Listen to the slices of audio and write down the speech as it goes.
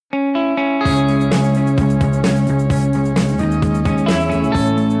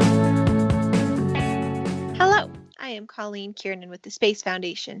Colleen Kiernan with the Space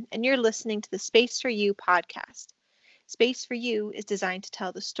Foundation, and you're listening to the Space for You podcast. Space for You is designed to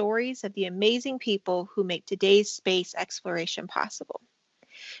tell the stories of the amazing people who make today's space exploration possible.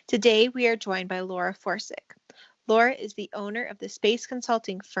 Today, we are joined by Laura Forsick. Laura is the owner of the space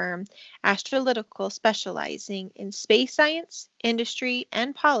consulting firm Astrolytical, specializing in space science, industry,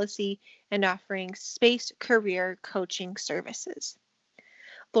 and policy, and offering space career coaching services.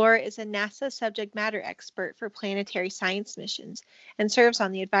 Laura is a NASA subject matter expert for planetary science missions and serves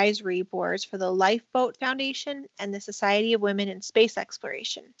on the advisory boards for the Lifeboat Foundation and the Society of Women in Space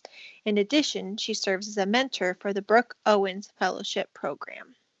Exploration. In addition, she serves as a mentor for the Brooke Owens Fellowship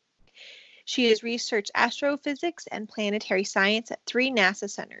Program. She has researched astrophysics and planetary science at 3 NASA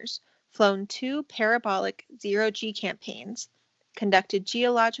centers, flown 2 parabolic zero-G campaigns, conducted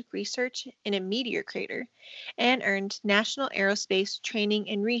geologic research in a meteor crater, and earned National Aerospace Training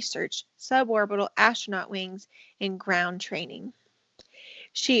and Research suborbital astronaut wings in ground training.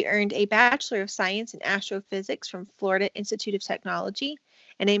 She earned a Bachelor of Science in Astrophysics from Florida Institute of Technology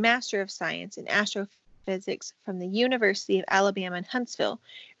and a Master of Science in Astrophysics from the University of Alabama in Huntsville,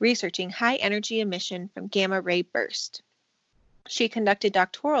 researching high energy emission from gamma ray burst. She conducted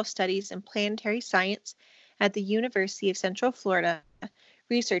doctoral studies in planetary science at the University of Central Florida,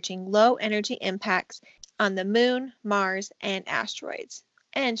 researching low energy impacts on the Moon, Mars, and asteroids.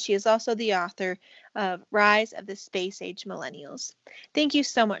 And she is also the author of Rise of the Space Age Millennials. Thank you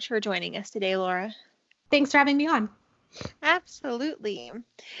so much for joining us today, Laura. Thanks for having me on. Absolutely.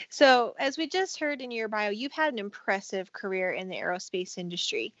 So, as we just heard in your bio, you've had an impressive career in the aerospace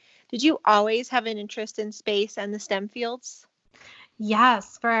industry. Did you always have an interest in space and the STEM fields?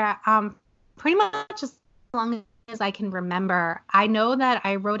 Yes, for pretty much as long as I can remember. I know that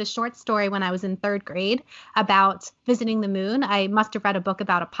I wrote a short story when I was in 3rd grade about visiting the moon. I must have read a book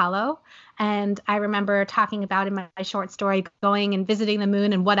about Apollo, and I remember talking about in my short story going and visiting the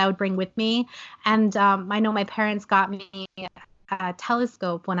moon and what I would bring with me. And I know my parents got me a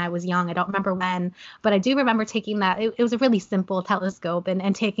telescope when I was young. I don't remember when, but I do remember taking that. It was a really simple telescope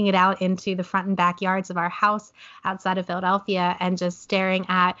and taking it out into the front and backyards of our house outside of Philadelphia and just staring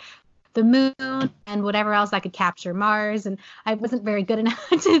at the moon and whatever else I could capture, Mars. And I wasn't very good enough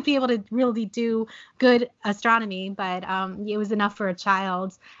to be able to really do good astronomy, but it was enough for a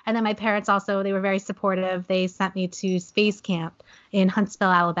child. And then my parents also, they were very supportive. They sent me to space camp in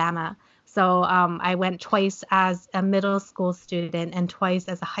Huntsville, Alabama. So I went twice as a middle school student and twice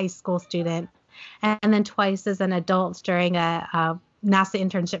as a high school student, and then twice as an adult during a NASA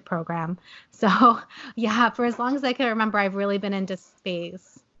internship program. So yeah, for as long as I can remember, I've really been into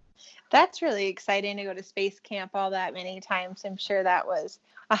space. That's really exciting to go to space camp all that many times. I'm sure that was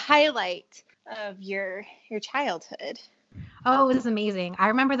a highlight of your childhood. Oh, it was amazing. I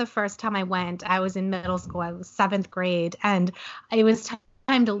remember the first time I went, I was in middle school. I was 7th grade, and it was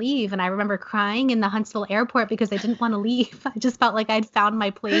time to leave. And I remember crying in the Huntsville airport because I didn't want to leave. I just felt like I'd found my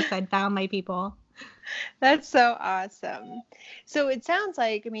place. I'd found my people. That's so awesome. So it sounds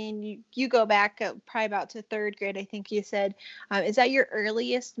like, I mean, you go back probably about to 3rd grade, I think you said. Is that your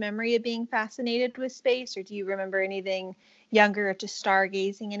earliest memory of being fascinated with space, or do you remember anything younger, just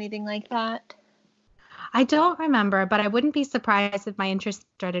stargazing, anything like that? I don't remember, but I wouldn't be surprised if my interest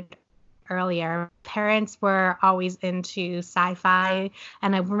started earlier. Parents were always into sci-fi,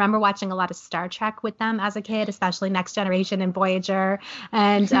 and I remember watching a lot of Star Trek with them as a kid, especially Next Generation and Voyager.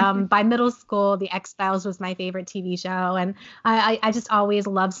 And by middle school, The X-Files was my favorite TV show, and I just always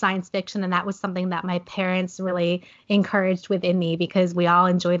loved science fiction, and that was something that my parents really encouraged within me because we all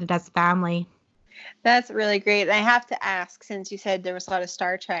enjoyed it as a family. That's really great. And I have to ask, since you said there was a lot of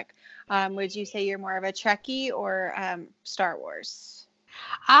Star Trek, would you say you're more of a Trekkie or Star Wars?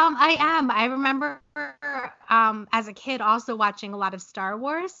 I am. I remember as a kid also watching a lot of Star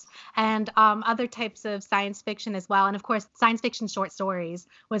Wars and other types of science fiction as well. And of course, science fiction short stories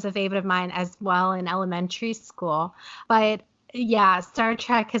was a favorite of mine as well in elementary school. But yeah, Star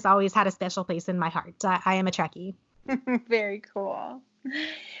Trek has always had a special place in my heart. I am a Trekkie. Very cool.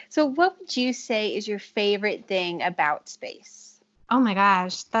 So what would you say is your favorite thing about space? Oh my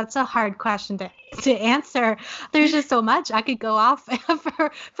gosh, that's a hard question to answer. There's just so much. I could go off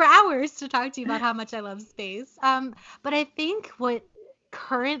for hours to talk to you about how much I love space. But I think what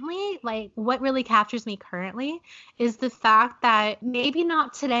really captures me currently is the fact that maybe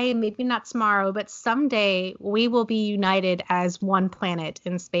not today, maybe not tomorrow, but someday we will be united as one planet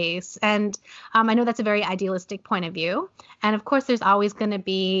in space. And I know that's a very idealistic point of view. And of course, there's always going to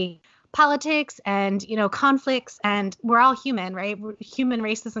be politics and, conflicts, and we're all human, right? Human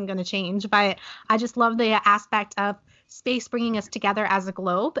race isn't going to change, but I just love the aspect of space bringing us together as a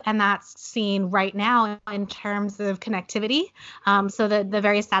globe, and that's seen right now in terms of connectivity. So the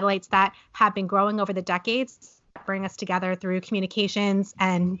various satellites that have been growing over the decades bring us together through communications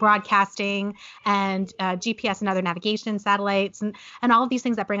and broadcasting and GPS and other navigation satellites and all of these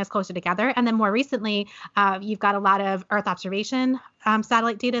things that bring us closer together. And then more recently, you've got a lot of Earth observation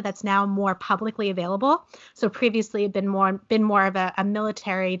satellite data that's now more publicly available. So previously it had been more of a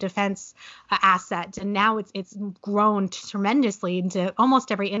military defense asset, and now it's grown tremendously into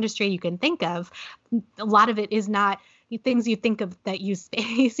almost every industry you can think of. A lot of it is not things you think of that use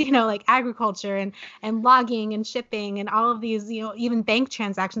space, like agriculture and logging and shipping and all of these, even bank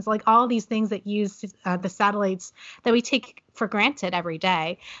transactions, like all these things that use the satellites that we take for granted every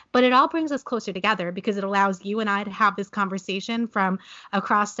day. But it all brings us closer together because it allows you and I to have this conversation from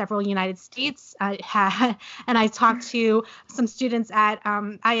across several United States. And I talked to some students at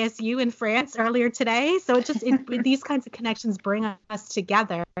ISU in France earlier today. So these kinds of connections bring us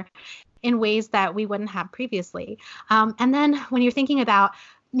together in ways that we wouldn't have previously. And then when you're thinking about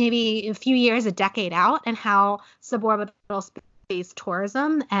maybe a few years, a decade out, and how suborbital space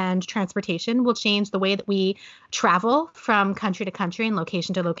tourism and transportation will change the way that we travel from country to country and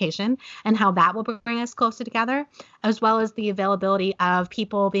location to location, and how that will bring us closer together, as well as the availability of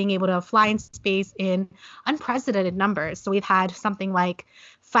people being able to fly in space in unprecedented numbers. So we've had something like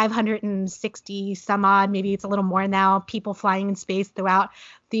 560 some odd, maybe it's a little more now, people flying in space throughout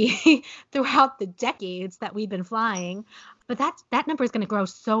the decades that we've been flying. But that number is going to grow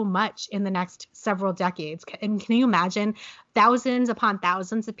so much in the next several decades. And can you imagine thousands upon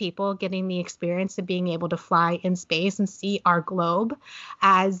thousands of people getting the experience of being able to fly in space and see our globe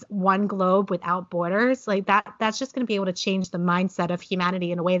as one globe without borders? Like that's just going to be able to change the mindset of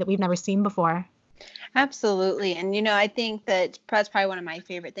humanity in a way that we've never seen before. Absolutely. And, I think that's probably one of my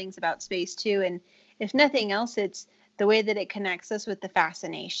favorite things about space, too. And if nothing else, it's the way that it connects us with the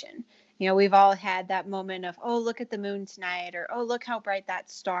fascination. We've all had that moment of, oh, look at the moon tonight, or, oh, look how bright that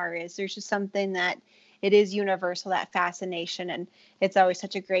star is. There's just something that it is universal, that fascination. And it's always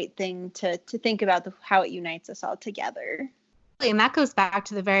such a great thing to think about how it unites us all together. And that goes back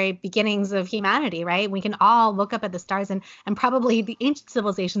to the very beginnings of humanity, right? We can all look up at the stars and probably the ancient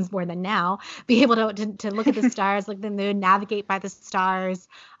civilizations more than now be able to look at the stars, look at the moon, navigate by the stars.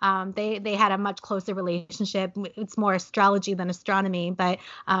 They had a much closer relationship. It's more astrology than astronomy. But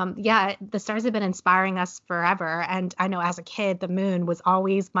the stars have been inspiring us forever. And I know as a kid, the moon was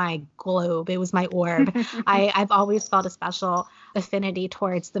always my globe. It was my orb. I've always felt a special affinity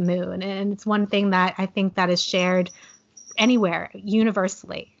towards the moon. And it's one thing that I think that is shared anywhere,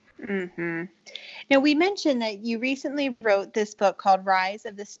 universally. Mm-hmm. Now, we mentioned that you recently wrote this book called Rise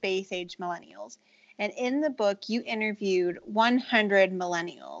of the Space Age Millennials. And in the book, you interviewed 100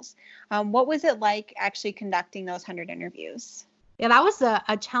 millennials. What was it like actually conducting those 100 interviews? Yeah, that was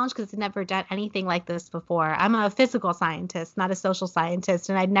a challenge because I'd never done anything like this before. I'm a physical scientist, not a social scientist,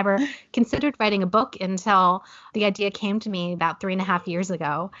 and I'd never considered writing a book until the idea came to me about 3.5 years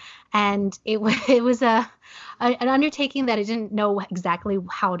ago. And it was an undertaking that I didn't know exactly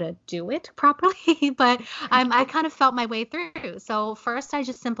how to do it properly, but I kind of felt my way through. So first, I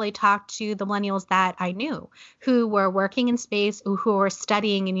just simply talked to the millennials that I knew who were working in space, who were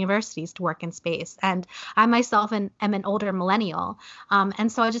studying in universities to work in space. And I myself am an older millennial. And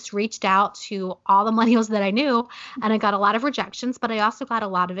so I just reached out to all the millennials that I knew, and I got a lot of rejections, but I also got a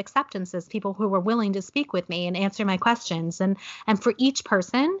lot of acceptances, people who were willing to speak with me and answer my questions. And for each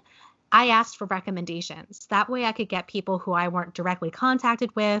person, I asked for recommendations. That way I could get people who I weren't directly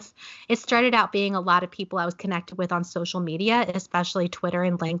contacted with. It started out being a lot of people I was connected with on social media, especially Twitter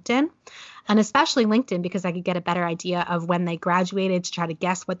and LinkedIn. And especially LinkedIn because I could get a better idea of when they graduated to try to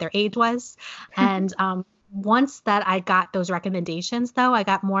guess what their age was. And once that I got those recommendations, though, I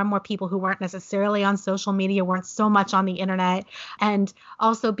got more and more people who weren't necessarily on social media, weren't so much on the internet. And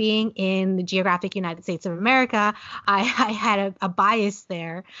also being in the geographic United States of America, I had a bias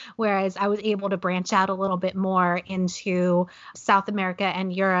there, whereas I was able to branch out a little bit more into South America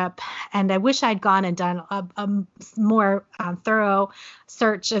and Europe. And I wish I'd gone and done a more thorough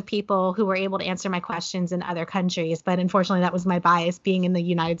search of people who were able to answer my questions in other countries. But unfortunately, that was my bias being in the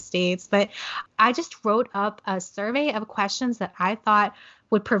United States. But I just wrote up a survey of questions that I thought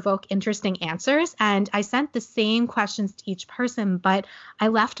would provoke interesting answers. And I sent the same questions to each person, but I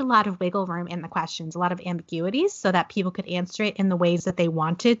left a lot of wiggle room in the questions, a lot of ambiguities so that people could answer it in the ways that they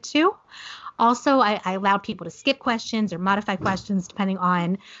wanted to. Also, I allowed people to skip questions or modify questions depending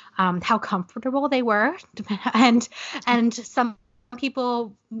on how comfortable they were. And some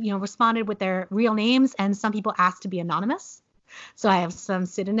people, responded with their real names, and some people asked to be anonymous. So I have some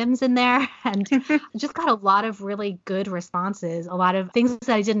pseudonyms in there, and just got a lot of really good responses, a lot of things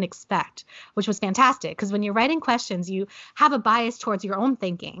that I didn't expect, which was fantastic. Because when you're writing questions, you have a bias towards your own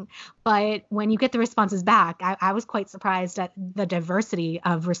thinking. But when you get the responses back, I was quite surprised at the diversity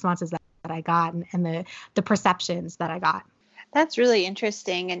of responses that I got, and the perceptions that I got. That's really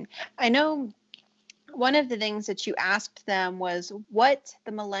interesting. And I know one of the things that you asked them was what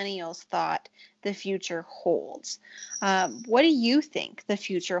the millennials thought the future holds. What do you think the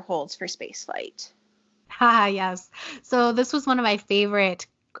future holds for spaceflight? Yes. So this was one of my favorite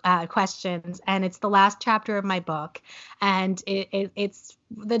questions, and it's the last chapter of my book, and it's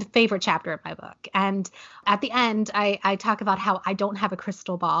the favorite chapter of my book. And at the end, I talk about how I don't have a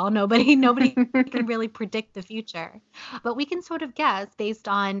crystal ball. Nobody can really predict the future, but we can sort of guess based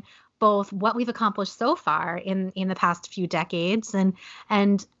on both what we've accomplished so far in the past few decades,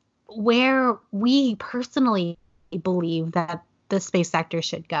 and where we personally believe that the space sector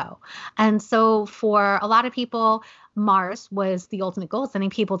should go. And so for a lot of people, Mars was the ultimate goal, sending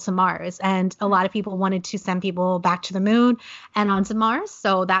people to Mars. And a lot of people wanted to send people back to the moon and onto Mars.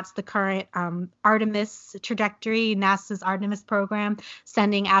 So that's the current Artemis trajectory, NASA's Artemis program,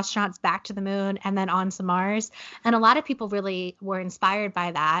 sending astronauts back to the moon and then onto Mars. And a lot of people really were inspired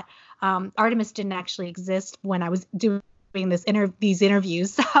by that. Artemis didn't actually exist when I was doing these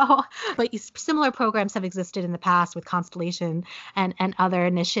interviews. So, but similar programs have existed in the past with Constellation and other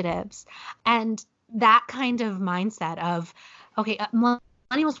initiatives. And that kind of mindset of, okay,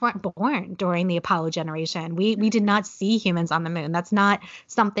 millennials weren't born during the Apollo generation. We did not see humans on the moon. That's not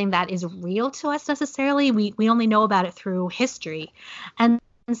something that is real to us necessarily. We only know about it through history. And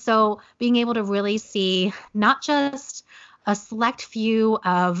so being able to really see not just a select few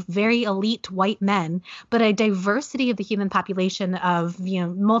of very elite white men, but a diversity of the human population of,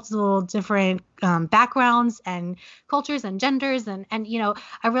 multiple different backgrounds and cultures and genders and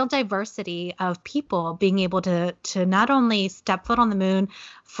a real diversity of people being able to not only step foot on the moon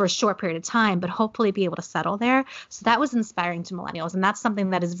for a short period of time, but hopefully be able to settle there. So that was inspiring to millennials. And that's something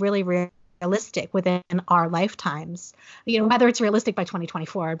that is really realistic within our lifetimes. Whether it's realistic by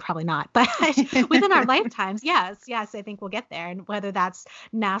 2024, probably not, but within our lifetimes, yes, I think we'll get there. And whether that's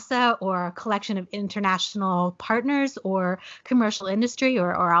NASA or a collection of international partners or commercial industry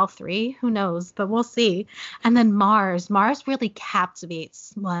or all three, who knows, but we'll see. And then Mars really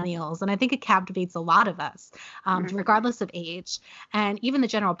captivates millennials. And I think it captivates a lot of us, regardless of age. And even the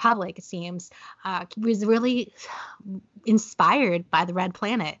general public, it seems, was really inspired by the Red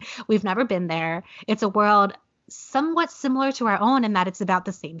Planet. We've never been there. It's a world somewhat similar to our own in that it's about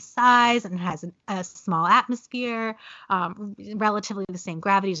the same size and has a small atmosphere, relatively the same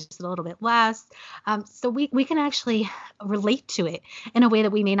gravity, just a little bit less. So we can actually relate to it in a way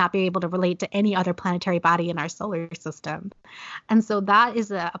that we may not be able to relate to any other planetary body in our solar system. And so that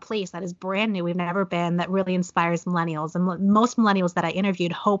is a place that is brand new. We've never been, that really inspires millennials. And most millennials that I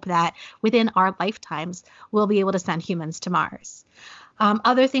interviewed hope that within our lifetimes, we'll be able to send humans to Mars.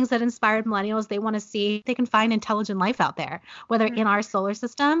 Other things that inspired millennials, they want to see if they can find intelligent life out there, whether in our solar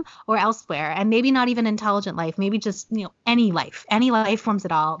system or elsewhere, and maybe not even intelligent life, maybe just, any life forms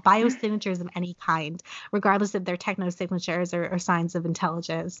at all, biosignatures of any kind, regardless of their technosignatures or signs of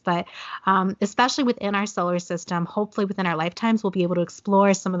intelligence. But especially within our solar system, hopefully within our lifetimes, we'll be able to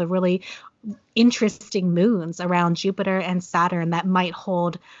explore some of the really interesting moons around Jupiter and Saturn that might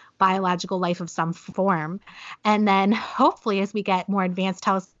hold biological life of some form. And then hopefully as we get more advanced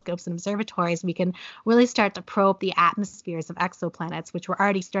telescopes and observatories, we can really start to probe the atmospheres of exoplanets, which we're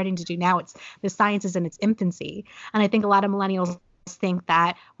already starting to do now. The science is in its infancy. And I think a lot of millennials think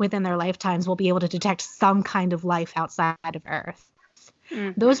that within their lifetimes, we'll be able to detect some kind of life outside of Earth.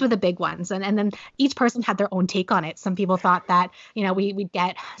 Mm-hmm. Those were the big ones. And then each person had their own take on it. Some people thought that, we'd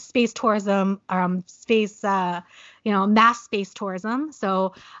get space tourism, mass space tourism.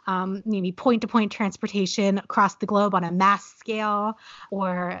 So maybe point-to-point transportation across the globe on a mass scale,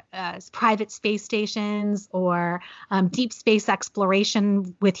 or private space stations, or deep space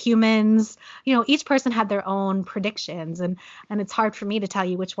exploration with humans. Each person had their own predictions, and it's hard for me to tell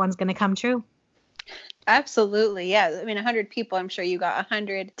you which one's going to come true. Absolutely. Yeah. 100 people, I'm sure you got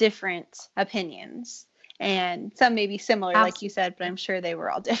 100 different opinions, and some may be similar, like you said, but I'm sure they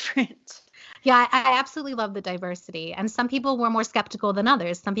were all different. Yeah, I absolutely love the diversity. And some people were more skeptical than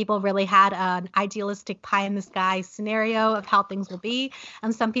others. Some people really had an idealistic pie in the sky scenario of how things will be.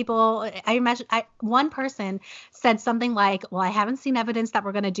 And some people, one person said something like, well, I haven't seen evidence that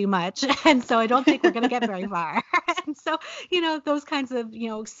we're going to do much. And so I don't think we're going to get very far. And so, those kinds of,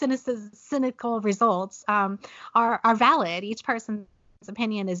 cynical results are valid. Each person's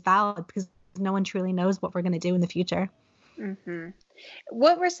opinion is valid because no one truly knows what we're going to do in the future. Mm-hmm.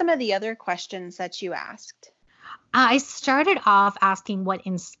 What were some of the other questions that you asked? I started off asking what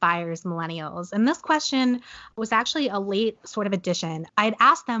inspires millennials. And this question was actually a late sort of addition. I'd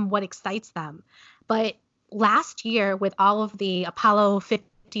asked them what excites them. But last year, with all of the Apollo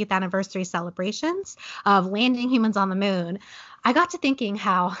 50th anniversary celebrations of landing humans on the moon, I got to thinking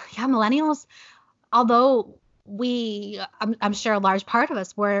how, yeah, millennials, although I'm sure a large part of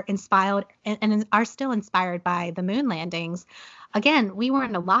us were inspired and are still inspired by the moon landings. Again, we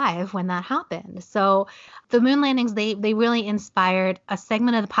weren't alive when that happened. So the moon landings, they really inspired a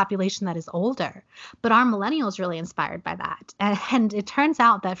segment of the population that is older. But our millennials really inspired by that. And it turns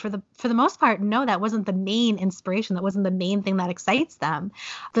out that for the most part, no, that wasn't the main inspiration. That wasn't the main thing that excites them.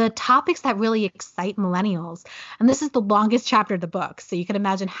 The topics that really excite millennials, and this is the longest chapter of the book, so you can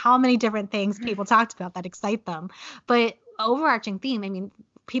imagine how many different things people talked about that excite them. But overarching theme, I mean,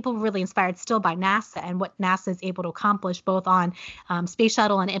 people really inspired still by NASA and what NASA is able to accomplish both on Space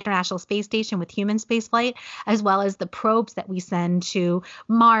Shuttle and International Space Station with human spaceflight, as well as the probes that we send to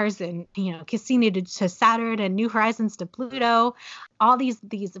Mars and, Cassini to Saturn and New Horizons to Pluto, all these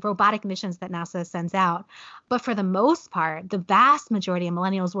robotic missions that NASA sends out. But for the most part, the vast majority of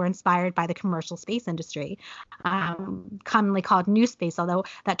millennials were inspired by the commercial space industry, commonly called New Space, although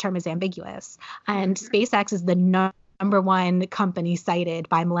that term is ambiguous. And SpaceX is the number one company cited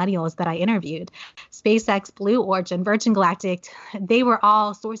by millennials that I interviewed. SpaceX, Blue Origin, Virgin Galactic, they were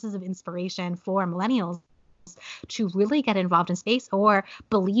all sources of inspiration for millennials to really get involved in space or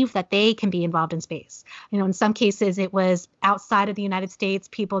believe that they can be involved in space. In some cases, it was outside of the United States.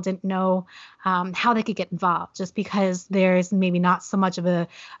 People didn't know how they could get involved just because there's maybe not so much of a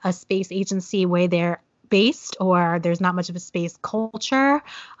space agency where they're based, or there's not much of a space culture,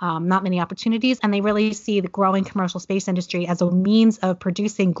 not many opportunities, and they really see the growing commercial space industry as a means of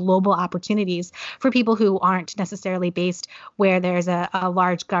producing global opportunities for people who aren't necessarily based where there's a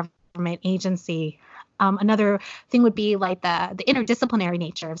large government agency. Another thing would be like the interdisciplinary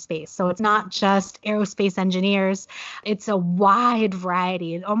nature of space. So it's not just aerospace engineers. It's a wide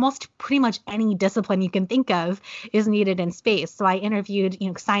variety. Almost pretty much any discipline you can think of is needed in space. So I interviewed,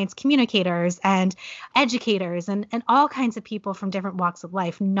 science communicators and educators and all kinds of people from different walks of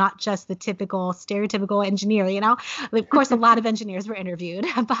life, not just the typical stereotypical engineer. Of course, a lot of engineers were interviewed,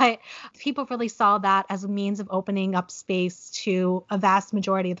 but people really saw that as a means of opening up space to a vast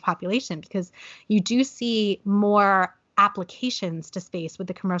majority of the population, because you do see more applications to space with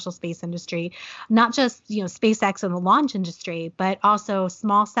the commercial space industry, not just SpaceX and the launch industry, but also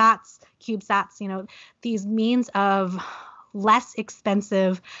small sats, CubeSats, these means of less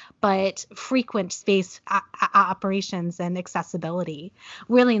expensive but frequent space operations and accessibility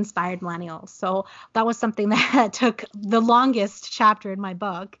really inspired millennials. So that was something that took the longest chapter in my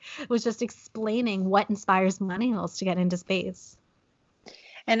book, was just explaining what inspires millennials to get into space.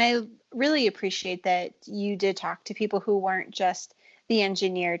 And I really appreciate that you did talk to people who weren't just the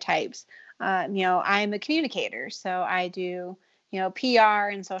engineer types. I'm a communicator, so I do, PR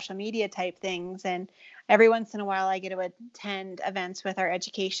and social media type things. And every once in a while I get to attend events with our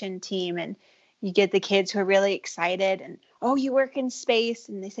education team, and you get the kids who are really excited and, oh, you work in space.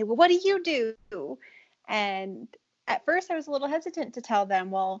 And they say, well, what do you do? And at first I was a little hesitant to tell them,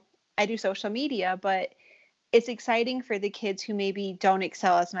 well, I do social media, but it's exciting for the kids who maybe don't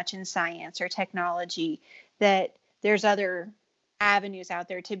excel as much in science or technology, that there's other avenues out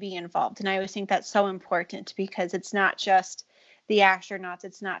there to be involved. And I always think that's so important, because it's not just the astronauts,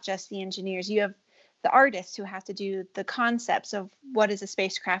 it's not just the engineers. You have the artists who have to do the concepts of what is a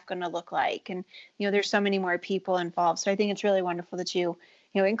spacecraft going to look like. And, there's so many more people involved. So I think it's really wonderful that you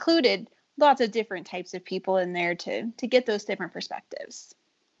included lots of different types of people in there to get those different perspectives.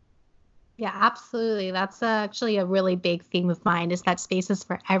 Yeah, absolutely. That's actually a really big theme of mine, is that space is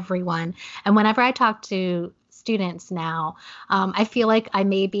for everyone. And whenever I talk to students now, I feel like I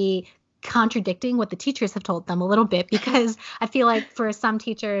may be contradicting what the teachers have told them a little bit, because I feel like for some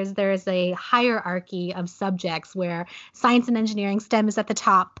teachers, there's a hierarchy of subjects where science and engineering, STEM, is at the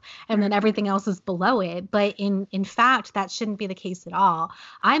top and then everything else is below it. But in fact, that shouldn't be the case at all.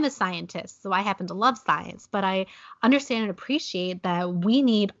 I'm a scientist, so I happen to love science, but I understand and appreciate that we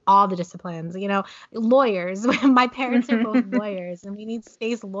need all the disciplines. Lawyers, my parents are both lawyers, and we need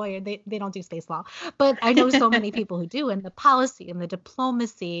space lawyers. They don't do space law, but I know so many people who do, and the policy and the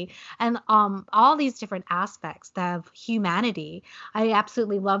diplomacy and all these different aspects of humanity. I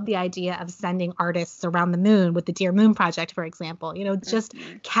absolutely love the idea of sending artists around the moon with the Dear Moon Project, for example, just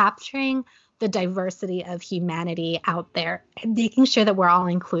capturing the diversity of humanity out there and making sure that we're all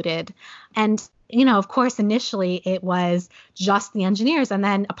included. And of course, initially it was just the engineers, and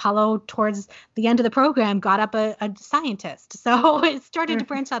then Apollo towards the end of the program got up a scientist. So it started to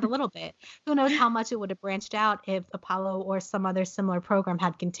branch out a little bit. Who knows how much it would have branched out if Apollo or some other similar program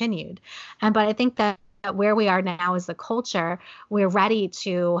had continued. But I think that where we are now as a culture, we're ready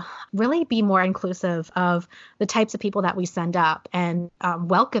to really be more inclusive of the types of people that we send up, and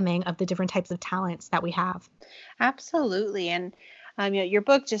welcoming of the different types of talents that we have. Absolutely. And your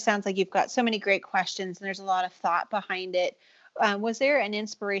book just sounds like you've got so many great questions and there's a lot of thought behind it. Was there an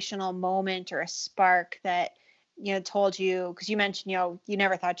inspirational moment or a spark that, told you, because you mentioned, you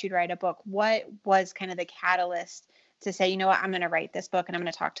never thought you'd write a book. What was kind of the catalyst to say, you know what, I'm going to write this book and I'm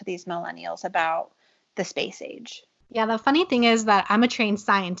going to talk to these millennials about the space age? Yeah, the funny thing is that I'm a trained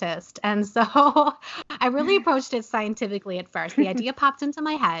scientist. And so I really approached it scientifically at first. The idea popped into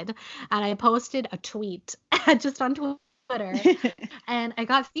my head and I posted a tweet just on Twitter and I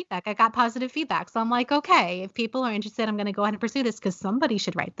got feedback. I got positive feedback. So I'm like, okay, if people are interested, I'm going to go ahead and pursue this because somebody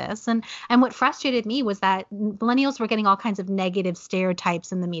should write this. And what frustrated me was that millennials were getting all kinds of negative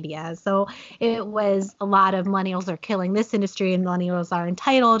stereotypes in the media. So it was a lot of millennials are killing this industry and millennials are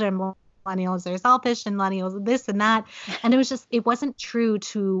entitled and millennials are selfish and millennials this and that. And it wasn't true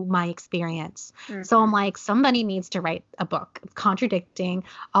to my experience. Mm-hmm. So I'm like, somebody needs to write a book contradicting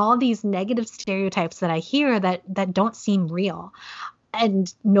all these negative stereotypes that I hear that don't seem real.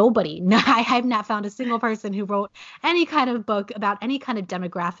 And I have not found a single person who wrote any kind of book about any kind of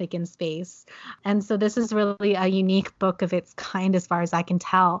demographic in space. And so this is really a unique book of its kind, as far as I can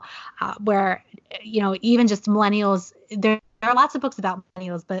tell, where, even just millennials, there are lots of books about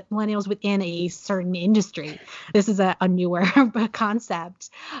millennials, but millennials within a certain industry. This is a newer concept.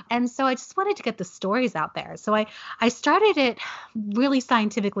 And so I just wanted to get the stories out there. So I started it really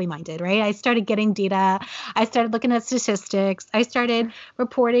scientifically minded, right? I started getting data. I started looking at statistics. I started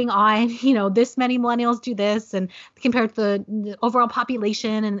reporting on, this many millennials do this, and compared to the overall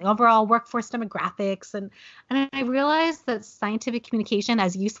population and the overall workforce demographics. And I realized that scientific communication,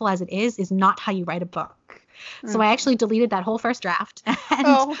 as useful as it is not how you write a book. So I actually deleted that whole first draft and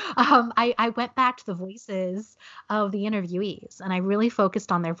I went back to the voices of the interviewees, and I really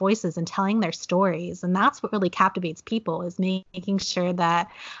focused on their voices and telling their stories. And that's what really captivates people, is making sure that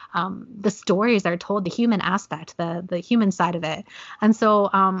the stories are told, the human aspect, the human side of it. And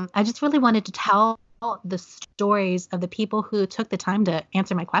so I just really wanted to tell the stories of the people who took the time to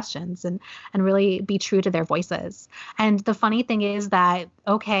answer my questions and really be true to their voices. And the funny thing is that,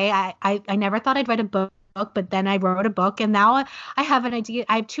 okay, I never thought I'd write a book, but then I wrote a book, and now I have an idea.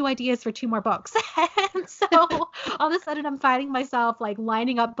 I have 2 ideas for 2 more books. And so all of a sudden I'm finding myself like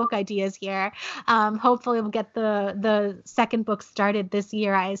lining up book ideas here. Hopefully we'll get the second book started this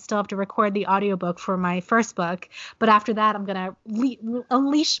year. I still have to record the audiobook for my first book, but after that I'm going to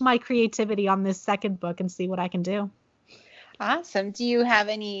unleash my creativity on this second book and see what I can do. Awesome. Do you have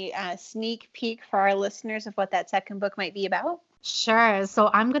any sneak peek for our listeners of what that second book might be about? Sure. So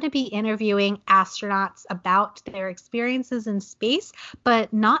I'm going to be interviewing astronauts about their experiences in space,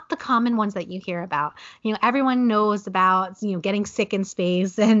 but not the common ones that you hear about. Everyone knows about, getting sick in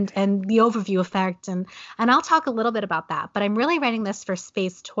space and the overview effect. And I'll talk a little bit about that. But I'm really writing this for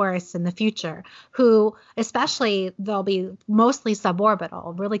space tourists in the future who, especially, they'll be mostly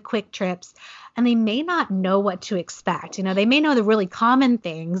suborbital, really quick trips. And they may not know what to expect. They may know the really common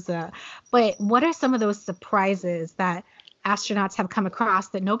things, but what are some of those surprises that astronauts have come across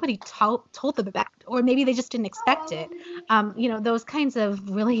that nobody told them about, or maybe they just didn't expect it? Those kinds of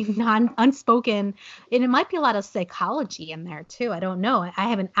really unspoken, and it might be a lot of psychology in there too. I don't know. I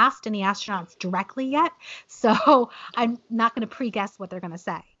haven't asked any astronauts directly yet, so I'm not going to pre-guess what they're going to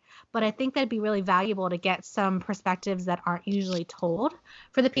say. But I think that'd be really valuable to get some perspectives that aren't usually told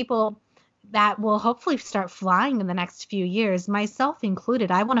for the people that will hopefully start flying in the next few years, myself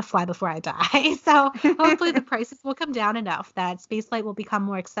included. I want to fly before I die. So hopefully the prices will come down enough that spaceflight will become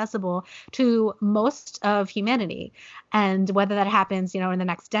more accessible to most of humanity. And whether that happens, in the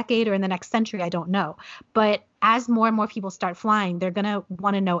next decade or in the next century, I don't know. But as more and more people start flying, they're going to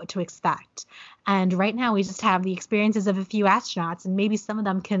want to know what to expect. And right now we just have the experiences of a few astronauts, and maybe some of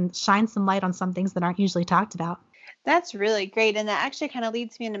them can shine some light on some things that aren't usually talked about. That's really great. And that actually kind of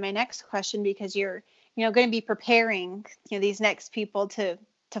leads me into my next question, because you're, going to be preparing, these next people to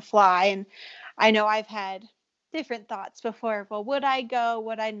fly. And I know I've had different thoughts before. Well, would I go?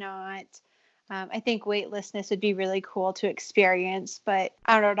 Would I not? I think weightlessness would be really cool to experience, but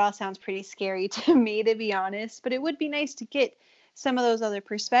I don't know, it all sounds pretty scary to me, to be honest. But it would be nice to get some of those other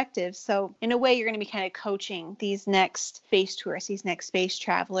perspectives. So in a way, you're going to be kind of coaching these next space tourists, these next space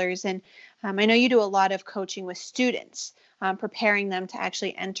travelers. And I know you do a lot of coaching with students, preparing them to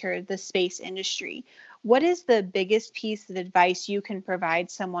actually enter the space industry. What is the biggest piece of advice you can provide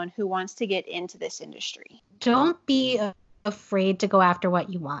someone who wants to get into this industry? Don't be afraid to go after what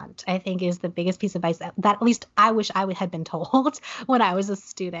you want, I think, is the biggest piece of advice that at least I wish I had been told when I was a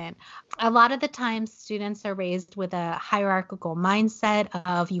student. A lot of the time, students are raised with a hierarchical mindset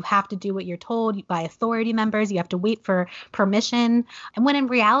of you have to do what you're told by authority members, you have to wait for permission. And when in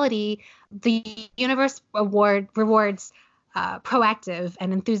reality, the universe rewards proactive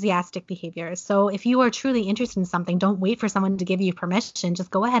and enthusiastic behavior. So if you are truly interested in something, don't wait for someone to give you permission. Just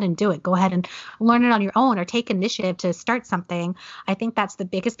go ahead and do it. Go ahead and learn it on your own or take initiative to start something. I think that's the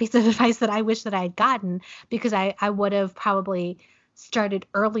biggest piece of advice that I wish that I had gotten, because I would have probably started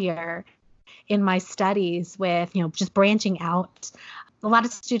earlier in my studies with, just branching out. A lot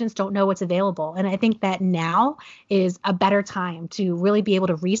of students don't know what's available. And I think that now is a better time to really be able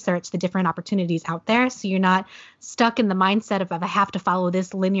to research the different opportunities out there. So you're not stuck in the mindset of I have to follow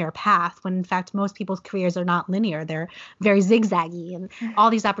this linear path, when in fact, most people's careers are not linear. They're very zigzaggy, and all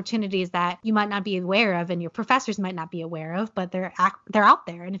these opportunities that you might not be aware of and your professors might not be aware of, but they're out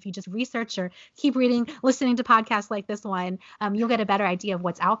there. And if you just research or keep reading, listening to podcasts like this one, you'll get a better idea of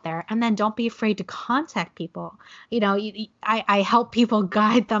what's out there. And then don't be afraid to contact people. I help people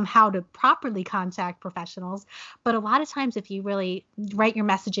guide them how to properly contact professionals. But a lot of times, if you really write your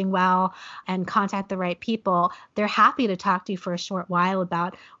messaging well and contact the right people, they're happy to talk to you for a short while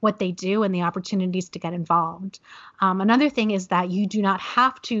about what they do and the opportunities to get involved. Another thing is that you do not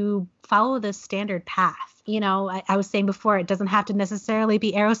have to follow the standard path. I was saying before, it doesn't have to necessarily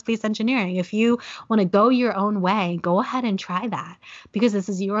be aerospace engineering. If you want to go your own way, go ahead and try that, because this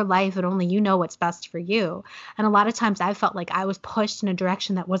is your life and only you know what's best for you. And a lot of times I felt like I was pushed in a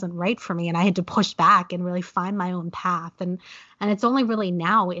direction that wasn't right for me, and I had to push back and really find my own path. And it's only really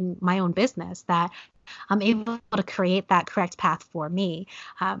now in my own business that I'm able to create that correct path for me.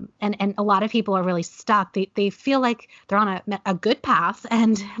 And a lot of people are really stuck. They feel like they're on a good path,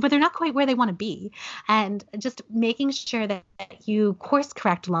 but they're not quite where they want to be. And just making sure that you course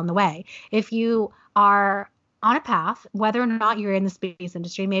correct along the way. If you are on a path, whether or not you're in the space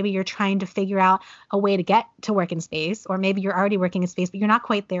industry, maybe you're trying to figure out a way to get to work in space, or maybe you're already working in space, but you're not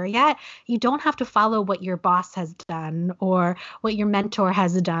quite there yet. You don't have to follow what your boss has done or what your mentor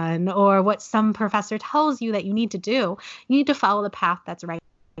has done or what some professor tells you that you need to do. You need to follow the path that's right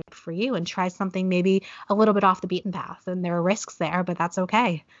for you and try something maybe a little bit off the beaten path. And there are risks there, but that's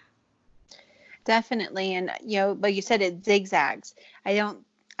okay. Definitely. And, like you said, it zigzags. I don't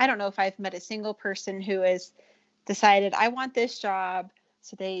know if I've met a single person who has decided I want this job,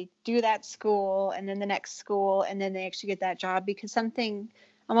 so they do that school and then the next school and then they actually get that job, because something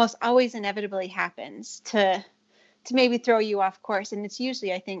almost always inevitably happens to maybe throw you off course. And it's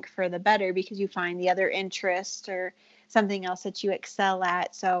usually, I think, for the better, because you find the other interest or something else that you excel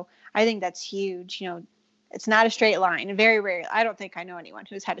at. So I think that's huge. It's not a straight line. Very rarely. I don't think I know anyone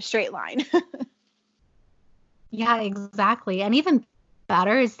who's had a straight line. Yeah, exactly. And even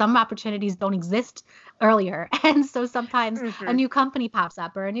better is some opportunities don't exist earlier. And so sometimes a new company pops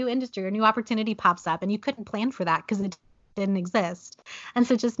up or a new industry or a new opportunity pops up, and you couldn't plan for that because it didn't exist. And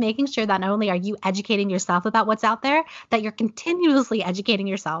so just making sure that not only are you educating yourself about what's out there, that you're continuously educating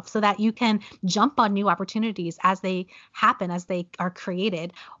yourself so that you can jump on new opportunities as they happen, as they are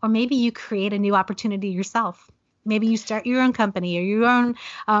created. Or maybe you create a new opportunity yourself. Maybe you start your own company or your own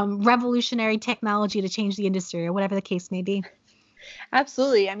revolutionary technology to change the industry, or whatever the case may be.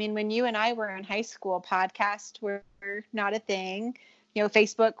 Absolutely. I mean, when you and I were in high school, podcasts were not a thing.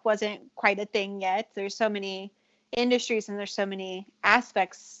 Facebook wasn't quite a thing yet. There's so many industries and there's so many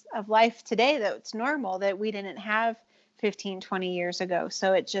aspects of life today that it's normal that we didn't have 15, 20 years ago.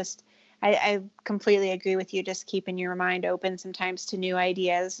 So it just, I completely agree with you. Just keeping your mind open sometimes to new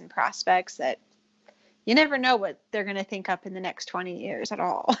ideas and prospects that you never know what they're going to think up in the next 20 years at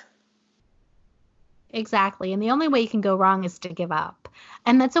all. Exactly. And the only way you can go wrong is to give up.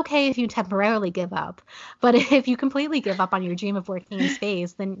 And that's okay if you temporarily give up. But if you completely give up on your dream of working in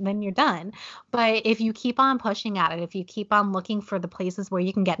space, then you're done. But if you keep on pushing at it, if you keep on looking for the places where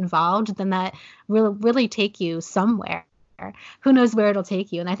you can get involved, then that will really take you somewhere. Who knows where it'll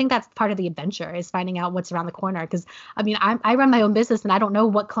take you? And I think that's part of the adventure, is finding out what's around the corner. Because, I mean, I run my own business and I don't know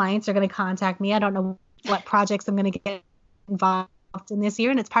what clients are going to contact me. I don't know what projects I'm going to get involved in this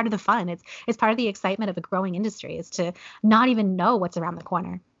year, and it's part of the fun. It's part of the excitement of a growing industry, is to not even know what's around the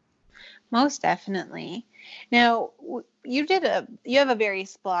corner. Most definitely. Now, you have a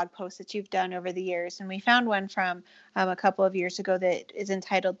various blog posts that you've done over the years, and we found one from a couple of years ago that is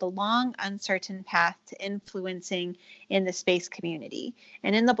entitled "The Long Uncertain Path to Influencing in the Space Community."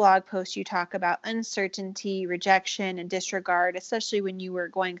 And in the blog post, you talk about uncertainty, rejection, and disregard, especially when you were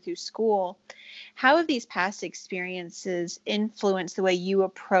going through school. How have these past experiences influenced the way you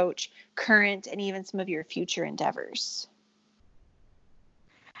approach current and even some of your future endeavors?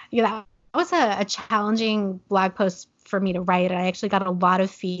 Yeah, that was a challenging blog post for me to write. I actually got a lot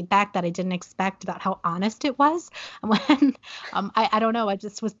of feedback that I didn't expect about how honest it was. When I don't know, I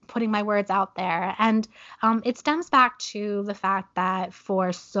just was putting my words out there. And it stems back to the fact that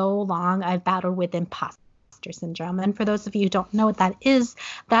for so long I've battled with imposter syndrome. And for those of you who don't know what that is,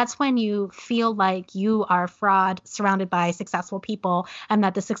 that's when you feel like you are a fraud surrounded by successful people, and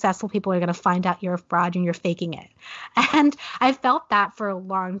that the successful people are going to find out you're a fraud and you're faking it. And I felt that for a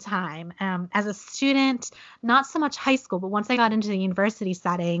long time. As a student, not so much high school, but once I got into the university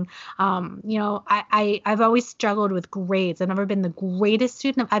setting, I've always struggled with grades. I've never been the greatest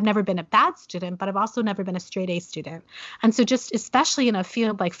student. I've never been a bad student, but I've also never been a straight A student. And so just especially in a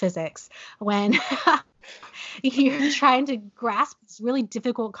field like physics, when you're trying to grasp these really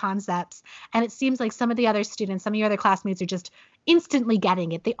difficult concepts, and it seems like some of the other students, some of your other classmates are just instantly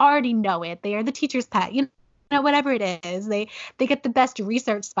getting it. They already know it. They are the teacher's pet. Whatever it is, they get the best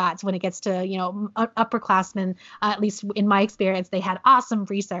research spots when it gets to, upperclassmen. At least in my experience, they had awesome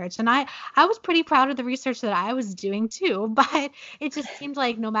research, and I was pretty proud of the research that I was doing too. But it just seemed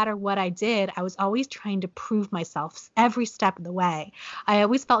like no matter what I did, I was always trying to prove myself every step of the way. I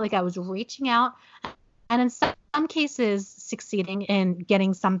always felt like I was reaching out, and in some cases succeeding in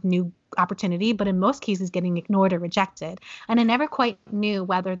getting some new opportunity, but in most cases getting ignored or rejected. And I never quite knew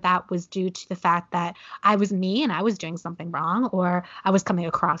whether that was due to the fact that I was me and I was doing something wrong, or I was coming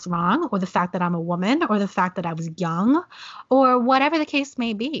across wrong, or the fact that I'm a woman, or the fact that I was young, or whatever the case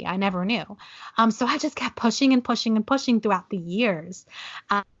may be. I never knew. So I just kept pushing and pushing and pushing throughout the years.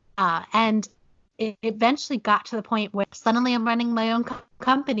 And it eventually got to the point where suddenly I'm running my own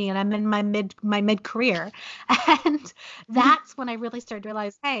company and I'm in my mid career. And that's when I really started to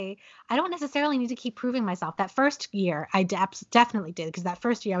realize, hey, I don't necessarily need to keep proving myself. That first year I definitely did, because that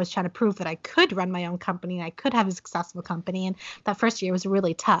first year I was trying to prove that I could run my own company and I could have a successful company. And that first year was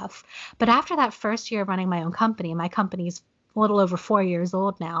really tough. But after that first year of running my own company, and my company's a little over 4 years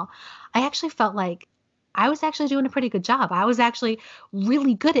old now, I actually felt like I was actually doing a pretty good job. I was actually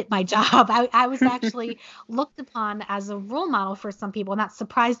really good at my job. I was actually looked upon as a role model for some people. And that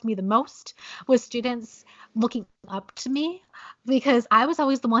surprised me the most, was students looking up to me, because I was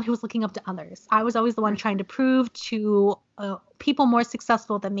always the one who was looking up to others. I was always the one trying to prove to people more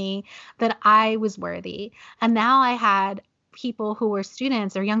successful than me that I was worthy. And now I had people who were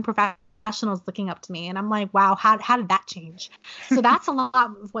students or young professionals looking up to me, and I'm like, wow, how did that change? So that's a lot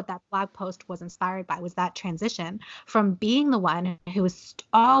of what that blog post was inspired by, was that transition from being the one who was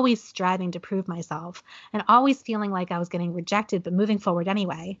always striving to prove myself and always feeling like I was getting rejected but moving forward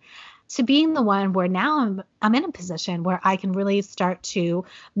anyway, to being the one where now I'm in a position where I can really start to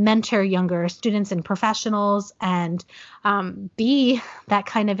mentor younger students and professionals, and be that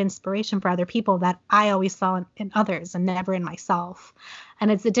kind of inspiration for other people that I always saw in others and never in myself. And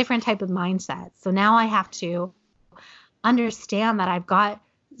it's a different type of mindset. So now I have to understand that I've got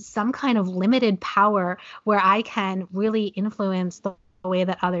some kind of limited power where I can really influence the way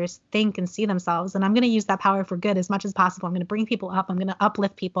that others think and see themselves. And I'm going to use that power for good as much as possible. I'm going to bring people up. I'm going to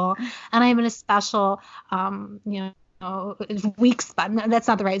uplift people. And I'm in a special, weak spot. No, that's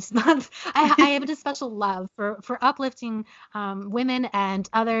not the right spot. I have a special love for uplifting women and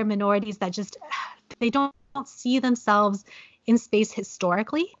other minorities that just, they don't see themselves in space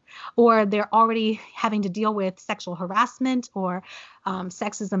historically, or they're already having to deal with sexual harassment or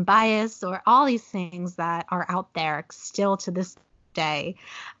sexism bias, or all these things that are out there still to this day.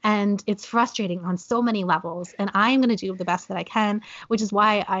 And it's frustrating on so many levels. And I'm going to do the best that I can, which is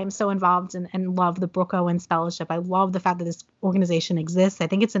why I'm so involved and love the Brooke Owens Fellowship. I love the fact that this organization exists. I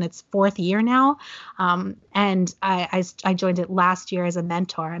think it's in its 4th year now. And I joined it last year as a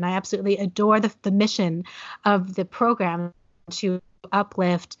mentor. And I absolutely adore the mission of the program to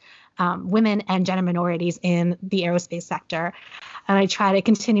uplift women and gender minorities in the aerospace sector. And I try to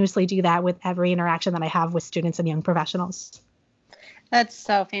continuously do that with every interaction that I have with students and young professionals. That's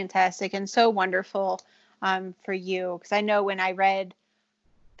so fantastic and so wonderful for you, because I know when I read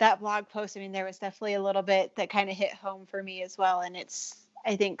that blog post, I mean, there was definitely a little bit that kind of hit home for me as well. And it's,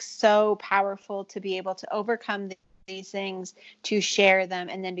 I think, so powerful to be able to overcome these things, to share them,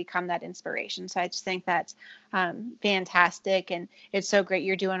 and then become that inspiration. So I just think that's fantastic. And it's so great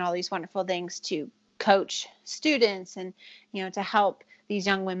you're doing all these wonderful things to coach students and, to help these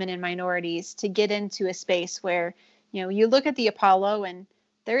young women and minorities to get into a space where, you look at the Apollo and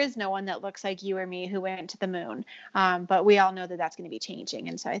there is no one that looks like you or me who went to the moon. But we all know that that's going to be changing.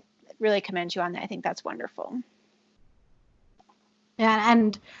 And so I really commend you on that. I think that's wonderful. Yeah,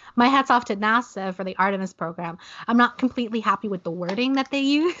 and my hat's off to NASA for the Artemis program. I'm not completely happy with the wording that they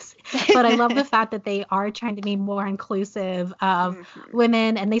use, but I love the fact that they are trying to be more inclusive of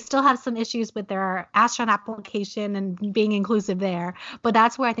women, and they still have some issues with their astronaut application and being inclusive there. But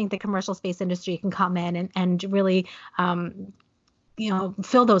that's where I think the commercial space industry can come in and really,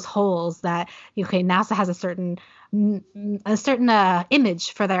 fill those holes that, okay, NASA has a certain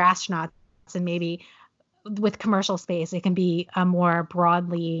image for their astronauts, and maybe with commercial space, it can be a more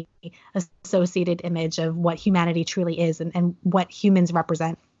broadly associated image of what humanity truly is and what humans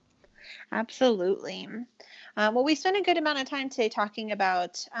represent. Absolutely. Well, we spent a good amount of time today talking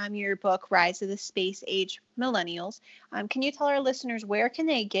about your book, Rise of the Space Age Millennials. Can you tell our listeners, where can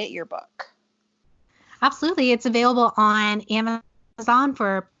they get your book? Absolutely. It's available on Amazon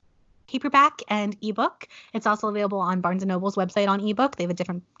for paperback and ebook. It's also available on Barnes & Noble's website on ebook. They have a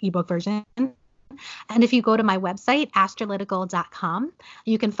different ebook version. And if you go to my website, astrolitical.com,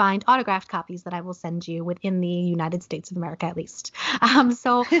 you can find autographed copies that I will send you within the United States of America, at least.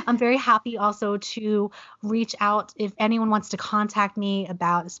 So I'm very happy also to reach out if anyone wants to contact me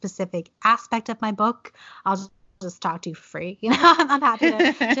about a specific aspect of my book. I'll just talk to you for free. I'm happy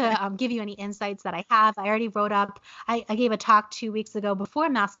to give you any insights that I have. I already wrote up. I gave a talk 2 weeks ago before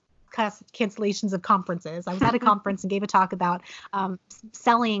mass cancellations of conferences. I was at a conference and gave a talk about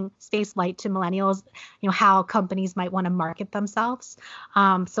selling space flight to millennials, how companies might want to market themselves.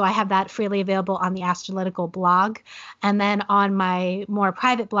 So I have that freely available on the Astrolitical blog. And then on my more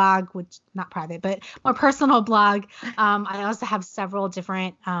private blog, which not private, but more personal blog, I also have several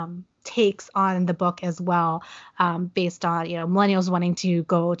different takes on the book as well, based on, millennials wanting to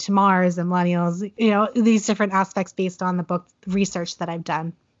go to Mars and millennials, these different aspects based on the book research that I've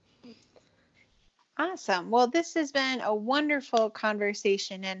done. Awesome. Well, this has been a wonderful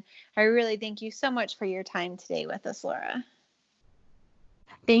conversation, and I really thank you so much for your time today with us, Laura.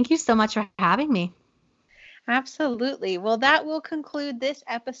 Thank you so much for having me. Absolutely. Well, that will conclude this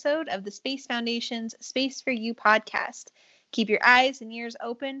episode of the Space Foundation's Space for You podcast. Keep your eyes and ears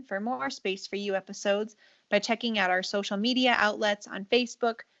open for more Space for You episodes by checking out our social media outlets on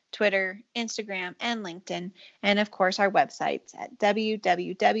Facebook, Twitter, Instagram, and LinkedIn, and of course our websites at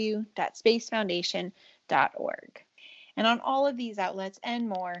www.spacefoundation.org. And on all of these outlets and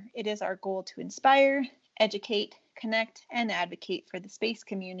more, it is our goal to inspire, educate, connect, and advocate for the space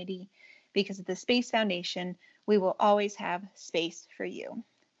community, because at the Space Foundation, we will always have space for you.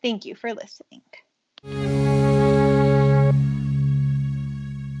 Thank you for listening.